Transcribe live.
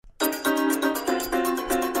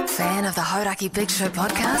fan of the Hodaki Big Show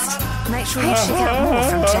podcast? Make sure you check out more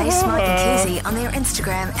from Jay, Smike and Keezy on their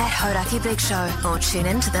Instagram at Hodaki Big Show, or tune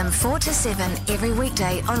in to them 4 to 7 every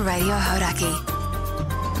weekday on Radio Hodaki.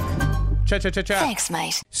 Cha-cha-cha-cha. Thanks,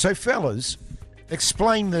 mate. So, fellas,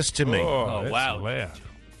 explain this to me. Oh, that's wow. loud.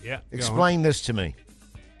 Yeah. Explain this to me.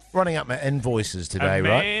 Running up my invoices today, a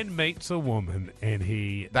right? man meets a woman and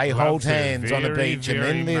They loves hold her hands on the very, beach, and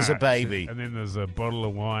very then there's a much. baby. And then there's a bottle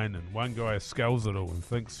of wine, and one guy sculls it all and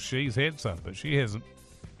thinks she's had some, but she hasn't.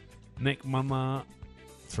 Nick mama,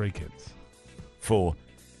 3 kids. 4.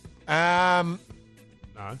 No.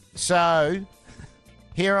 So,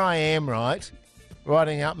 here I am, right?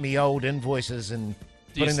 Writing up me old invoices and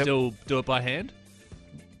Do you putting them... still do it by hand?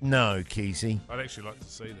 No, Kesey. I'd actually like to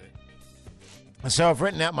see that. So I've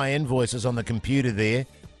written out my invoices on the computer there.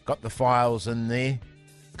 Got the files in there.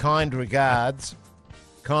 Kind regards,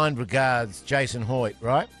 Jason Hoyt,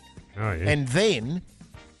 right? Oh, yeah. And then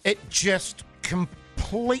it just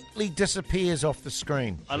completely disappears off the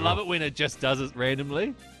screen. I love it when it just does it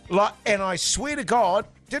randomly. And I swear to God,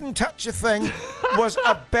 didn't touch a thing, was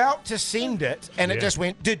about to send it, and it Yeah. just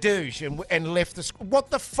went douche and left the screen. What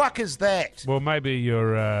the fuck is that? Well, maybe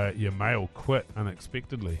your mail quit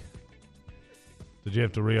unexpectedly. Did you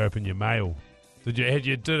have to reopen your mail?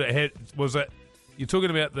 Was it? You're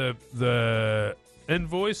talking about the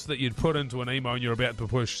invoice that you'd put into an email and you're about to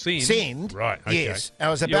push send. Send? Right. Okay. Yes. I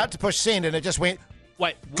was about to push send, and it just went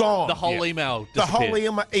Wait, gone. the whole Yeah. email The disappeared.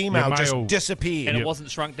 whole email Your just mail- disappeared. And it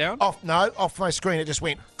wasn't shrunk down? Off my screen. It just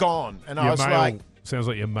went gone. And I Your was mail like, sounds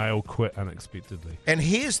like your mail quit unexpectedly. and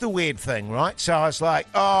here's the weird thing, right? So I was like,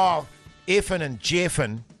 effing and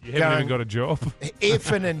jeffing. You haven't even got a job.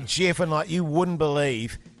 Effing and jeffing like you wouldn't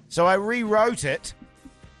believe. So I rewrote it,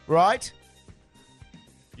 right?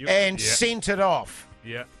 And yeah. sent it off.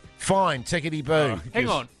 Yeah. Fine, tickety boo. Oh, Hang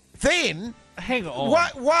on. Then, Hang on.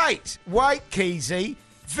 wait, Keezy.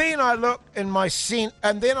 Then I look in my sent,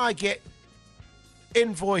 and then I get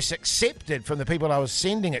invoice accepted from the people I was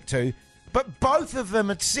sending it to, but both of them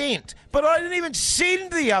had sent. But I didn't even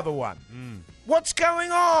send the other one. What's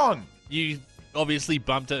going on? You obviously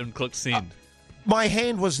bumped it and clicked send. My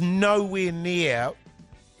hand was nowhere near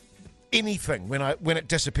anything when it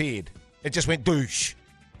disappeared. It just went douche.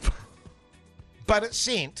 But it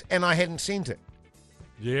sent, and I hadn't sent it.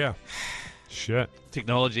 Yeah. Shit.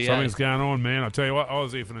 Technology. Something's going on, man. I tell you what, I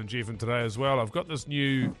was effing and jeffing today as well. They've got this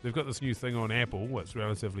new thing on Apple. It's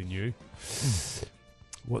relatively new.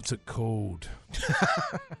 What's it called?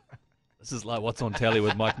 This is like what's on telly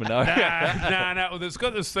with Mike Minogue. No. Well, it's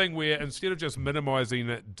got this thing where instead of just minimizing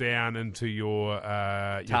it down into your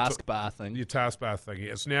Taskbar thing. your taskbar thing,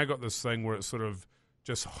 it's now got this thing where it sort of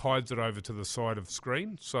just hides it over to the side of the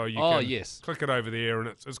screen, so you can yes. click it over there, and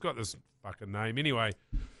it's got this fucking name. Anyway,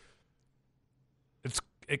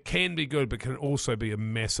 it can be good, but can also be a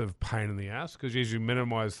massive pain in the ass because as you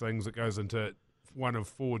minimize things, it goes into one of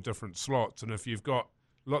 4 different slots, and if you've got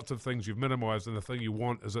lots of things you've minimized, and the thing you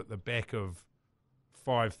want is at the back of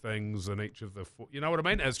 5 things in each of the 4. You know what I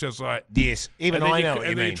mean? It's just like Yes, even I know what you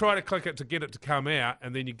and then mean. you try to click it to get it to come out,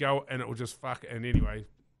 and then you go and it will just fuck it. And anyway,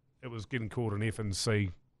 it was getting called an F and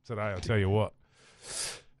C today. I'll tell you what.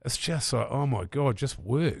 It's just like, oh my God, just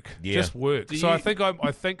work. Yeah. Just work. Do So you-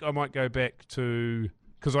 I think I might go back to,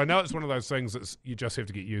 because I know it's one of those things that you just have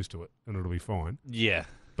to get used to it and it'll be fine. Yeah.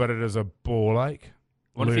 But it is a ball ache.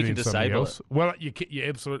 What if you learning can something disable else. Well, you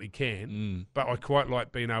absolutely can, but I quite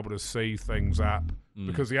like being able to see things up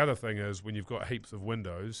because the other thing is when you've got heaps of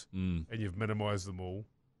windows and you've minimised them all,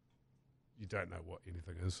 you don't know what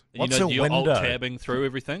anything is. What's you a you're window? alt-tabbing through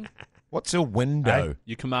everything. What's a window?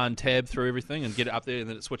 You command tab through everything and get it up there and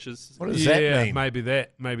then it switches. What does that mean? Maybe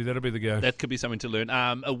that'll be the go. That could be something to learn.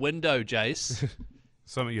 A window, Jace.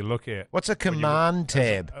 Something you look at. What's a command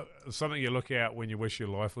tab? Something you look at when you wish your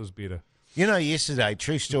life was better. You know, yesterday,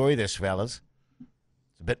 true story this, fellas.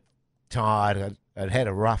 It's a bit tired. I'd had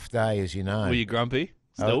a rough day, as you know. Were you grumpy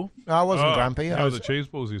still? I wasn't grumpy. How I were was the cheese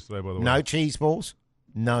balls yesterday, by the way? no cheese balls.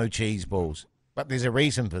 No cheese balls. But there's a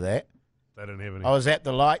reason for that. They didn't have any. I was at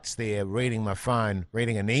the lights there reading my phone,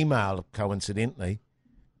 reading an email, coincidentally.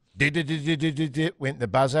 Went the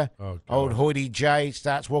buzzer. Oh, God. Old Hoity J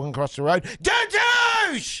starts walking across the road.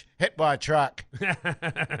 Doosh! Hit by a truck.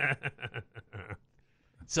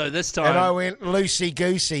 So this And I time, went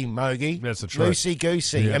loosey-goosey, Mogi. That's a truck.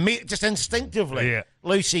 Loosey-goosey. Yeah. Just instinctively. Yeah.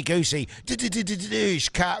 Loosey-goosey.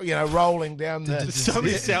 Doosh, car, rolling down the... so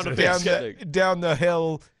many sound effects. down the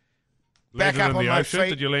hill. Back Landed up in on the my ocean? feet.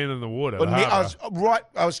 Did you land in the water? But The harbour?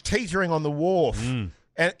 I was teetering on the wharf,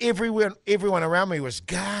 and everyone around me was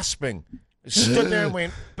gasping. I stood there and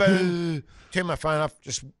went, boo. Turned my phone off,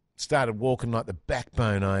 just started walking like the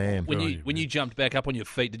backbone I am. When you jumped back up on your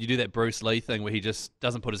feet, did you do that Bruce Lee thing where he just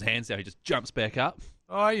doesn't put his hands down, he just jumps back up?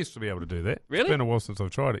 Oh, I used to be able to do that. Really? It's been a while since I've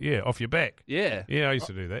tried it. Yeah, off your back. Yeah. Yeah, I used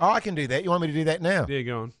to do that. Oh, I can do that. You want me to do that now? Yeah,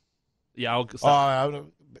 go on. Yeah, I'll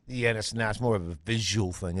Yeah, it's more of a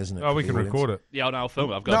visual thing, isn't it? Oh, we can record it. Yeah, I'll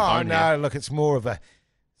film it. I've got a phone No, here. look, it's more of a...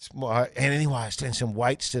 It's more, and anyway, I was doing some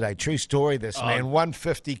weights today. True story, this man.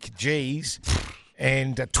 150 G's.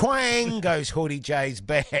 And twang goes Hoodie J's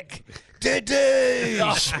back.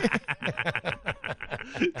 Doosh!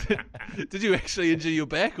 Did you actually injure your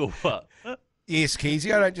back or what? Yes,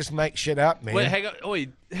 Keezy, I don't just make shit up, man. Wait, hang on. Oi,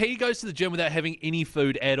 he goes to the gym without having any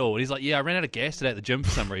food at all. And he's like, yeah, I ran out of gas today at the gym for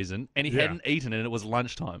some reason. And he hadn't eaten and it was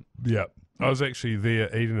lunchtime. Yeah. I was actually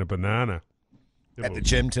there eating a banana. At the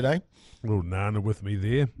gym today? Little nana with me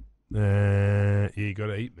there. Yeah, you got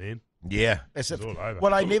to eat, man. Yeah. It's all over.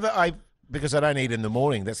 Well, because I don't eat in the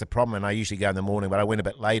morning, that's the problem, and I usually go in the morning, but I went a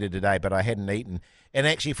bit later today, but I hadn't eaten. And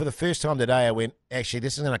actually, for the first time today, I went, actually,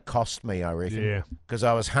 this is going to cost me, I reckon. Yeah. Because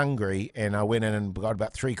I was hungry, and I went in and got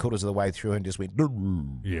about 3/4 of the way through and just went,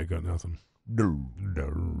 Yeah, got nothing.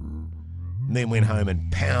 and then went home and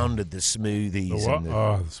pounded the smoothies. The what? And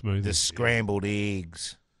The smoothies. the scrambled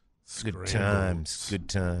eggs. Good times. Good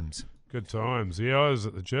times. Good times. Yeah, I was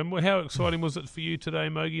at the gym. Well, how exciting was it for you today,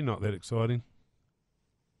 Mogi? Not that exciting.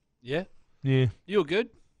 Yeah? Yeah. You were good?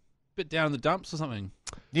 Bit down in the dumps or something?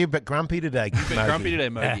 You're a bit grumpy today. Bit grumpy today,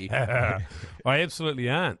 Mogi. I absolutely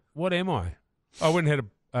aren't. What am I? I went and had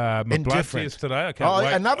my blood Indifferent. test today. I can't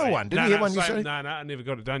wait. Another one. Didn't you have one yesterday? No, I never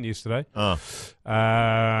got it done yesterday. Oh.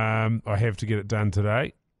 I have to get it done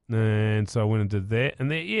today, and so I went and did that. And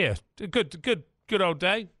then, yeah, good old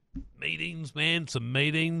day. Meetings, man, some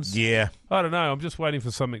meetings. Yeah. I don't know. I'm just waiting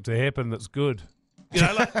for something to happen that's good. You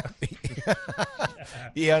know, like,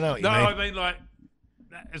 Yeah, I know what you no, mean. I mean like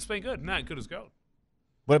it's been good. No, good as gold.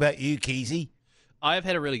 What about you, Keezy? I have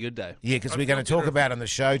had a really good day. Yeah, because we're going to talk about on the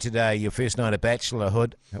show today your first night of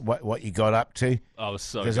bachelorhood, what you got up to. I was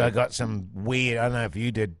so Because good. I got some weird, I don't know if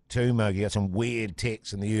you did too, Mogi, got some weird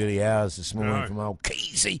texts in the early hours this morning No. from old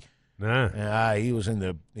Keezy. No. He was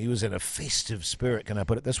in a festive spirit, can I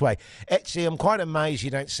put it this way? Actually, I'm quite amazed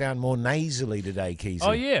you don't sound more nasally today, Keezy.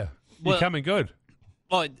 Oh yeah. Well- You're coming good.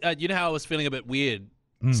 Oh, you know how I was feeling a bit weird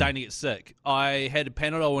starting to get sick? I had a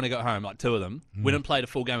Panadol when I got home, like 2 of them. Went and played a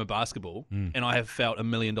full game of basketball, and I have felt $1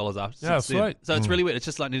 million after Yeah, since then. sweet. So it's really weird. It's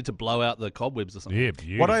just like needed to blow out the cobwebs or something. Yeah,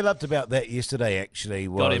 beauty. What I loved about that yesterday, actually,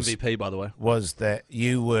 Got was MVP, by the way. that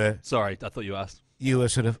you were Sorry, I thought you asked.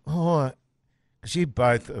 sort of, because you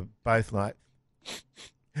both are both like,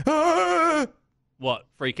 "Ah, What?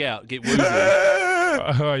 Freak out? Get woozy?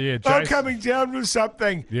 Oh yeah, I'm Jace. coming down with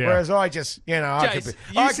something." Yeah. Whereas I just, I Jace, could you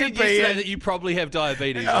be said yesterday that you probably have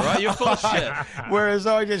diabetes, all right? You're full of shit. Whereas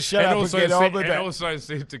I just shut And up also, and get on said, with and it. also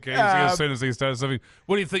said to Keezy as soon as he started something,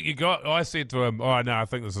 "What do you think you got?" I said to him, "Oh no, I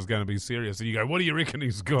think this is going to be serious." And you go, "What do you reckon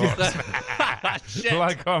he's got?" Shit.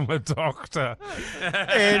 Like I'm a doctor.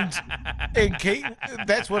 and Keith,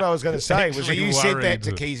 that's what I was going to say. Was Actually you said that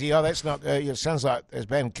to worried. Keezy? Oh, that's not. It sounds like it's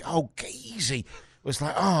been. Oh, Keezy was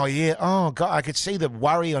like, oh yeah, oh God, I could see the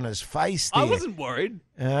worry on his face there. I wasn't worried.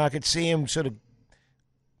 I could see him sort of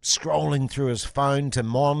scrolling through his phone to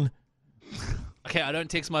Mon. Okay, I don't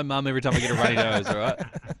text my mum every time I get a runny nose, all right?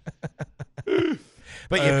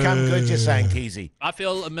 But you've come good, you're saying, Keezy. I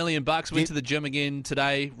feel $1 million. Went to the gym again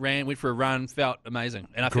today, went for a run, felt amazing.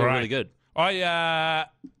 And I feel Great. really good. I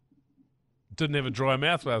didn't have a dry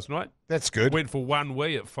mouth last night. That's good. Went for 1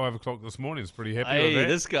 wee at 5 o'clock this morning. It's pretty happy Hey, with that.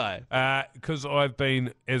 this guy. Because I've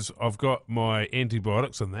got my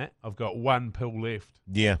antibiotics and that. I've got 1 pill left.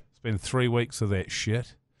 Yeah. It's been 3 weeks of that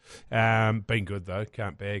shit. Been good though.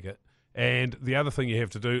 Can't bag it. And the other thing you have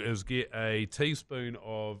to do is get a teaspoon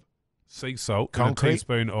of sea salt Concrete? and a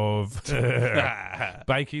teaspoon of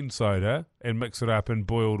baking soda and mix it up in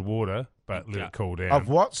boiled water, but let it cool down. Of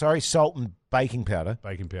what? Sorry, salt and baking powder.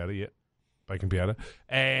 Baking powder, yeah. Baking powder.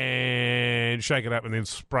 And shake it up and then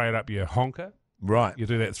spray it up your honker. Right. You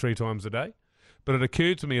do that 3 times a day. But it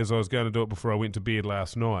occurred to me as I was going to do it before I went to bed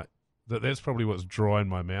last night that that's probably what's drying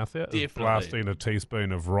my mouth out. is Definitely. Blasting a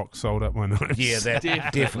teaspoon of rock salt up my nose. Yeah,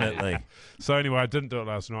 that definitely. So anyway, I didn't do it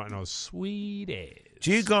last night and I was sweet as.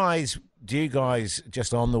 Do you guys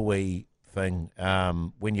just on the wee thing,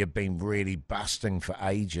 when you've been really busting for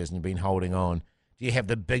ages and you've been holding on, do you have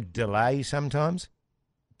the big delay sometimes?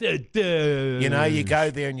 You know, you go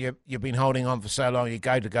there and you've been holding on for so long, you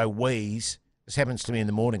go wheeze. This happens to me in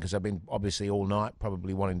the morning because I've been obviously all night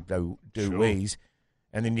probably wanting to do Sure. wheeze.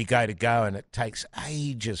 And then you go and it takes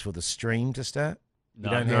ages for the stream to start. You No.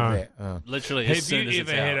 don't have No. that. Oh. Literally, as Have soon as you it's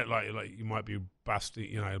ever had out. it like you might be busting,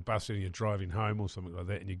 you're driving home or something like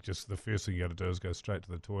that, and the first thing you got to do is go straight to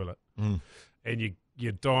the toilet, and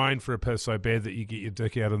you're dying for a piss so bad that you get your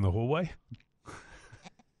dick out in the hallway.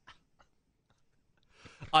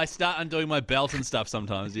 I start undoing my belt and stuff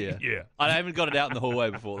sometimes, yeah. Yeah. I haven't got it out in the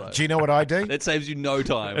hallway before, though. Do you know what I do? It saves you no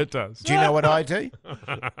time. It does. Do you know what I do?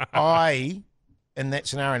 In that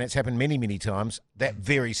scenario, and it's happened many, many times, that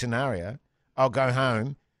very scenario, I'll go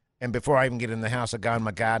home, and before I even get in the house, I go in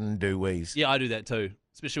my garden and do wheeze. Yeah, I do that too,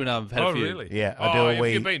 especially when I've had a few. Really? Yeah, I do a wee.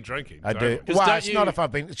 If you've been drinking. I do. Because Well, don't it's not if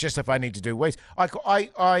I've been. It's just if I need to do wheeze.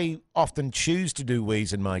 I often choose to do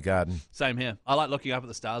wheeze in my garden. Same here. I like looking up at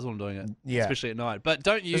the stars while I'm doing it, Yeah. especially at night. But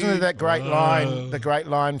don't you... Isn't it that great line? The great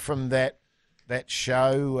line from that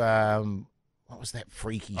show. What was that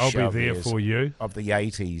freaky I'll show? be there of theirs for you. of the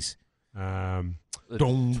 80s. The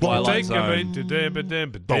Dong, Twilight Zone. The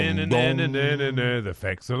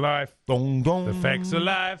facts of life. Dong dong. The facts of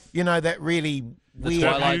life. You know that really weird.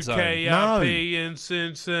 Twilight Zone. WKRP in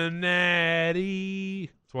Cincinnati.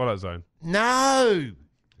 Twilight Zone. No.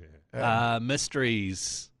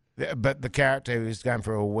 Mysteries. But the character who was going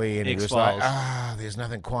for a wee and he was like, X-Files. there's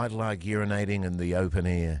nothing quite like urinating in the open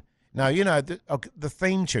air. No, the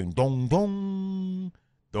theme tune, dong dong,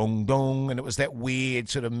 dong dong, and it was that weird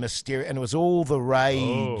sort of mysterious, and it was all the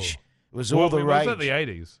rage. It was all the rage. Was it the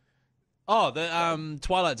 80s? Oh, the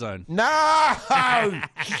Twilight Zone. No!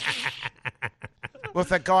 With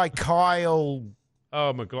that guy Kyle,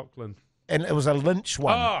 Oh, McLaughlin. and it was a Lynch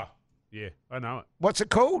one. Oh, yeah, I know it. What's it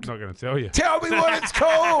called? I'm not going to tell you. Tell me what it's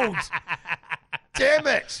called! Damn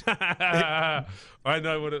it! I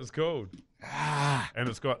know what it's called. And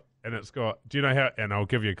it's got. Do you know how? And I'll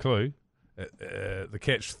give you a clue. The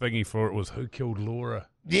catch thingy for it was "Who Killed Laura?"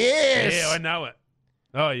 Yes! Yeah, I know it.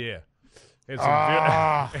 Oh yeah. It's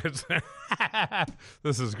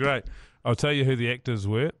this is great. I'll tell you who the actors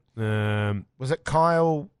were. Was it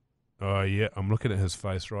Kyle? Oh yeah, I'm looking at his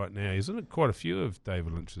face right now. He's in quite a few of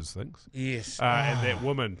David Lynch's things. Yes. And that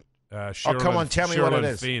woman, Sherilyn, come on, tell me what it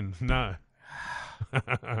Sherilyn is. Fenn. No.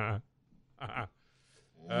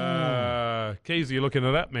 Keys, are you looking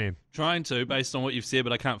it up, man? Trying to, based on what you've said,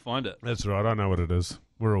 but I can't find it. That's right. I know what it is.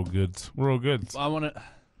 We're all good. We're all good. I want to...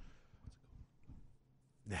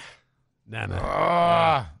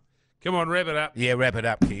 No. Come on, wrap it up. Yeah, wrap it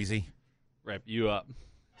up, Keezy. Wrap you up.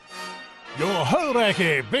 Your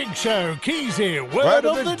Hodaki Big Show Keezy Word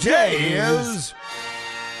of the day is...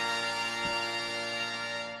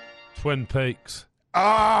 Twin Peaks.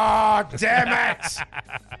 Oh, damn it!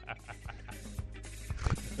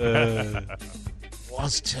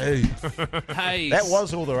 Was too. Hey, That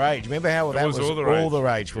was all the rage. Remember how that was was all all the the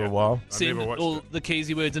rage. rage for a while? I send never watched all it. the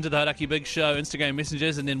Keezy words into the Hodaki Big Show Instagram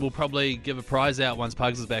messages, and then we'll probably give a prize out once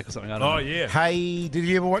Pugs is back or something. I don't Oh, know. yeah. Hey, did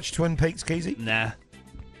you ever watch Twin Peaks, Keezy? Nah.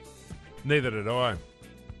 Neither did I.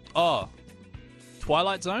 Oh,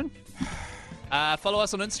 Twilight Zone? Follow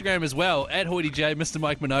us on Instagram as well, at HoidyJ, Mr.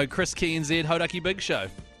 Mike Minogue, Chris Key and Z, Hodaki Big Show.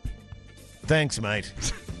 Thanks, mate.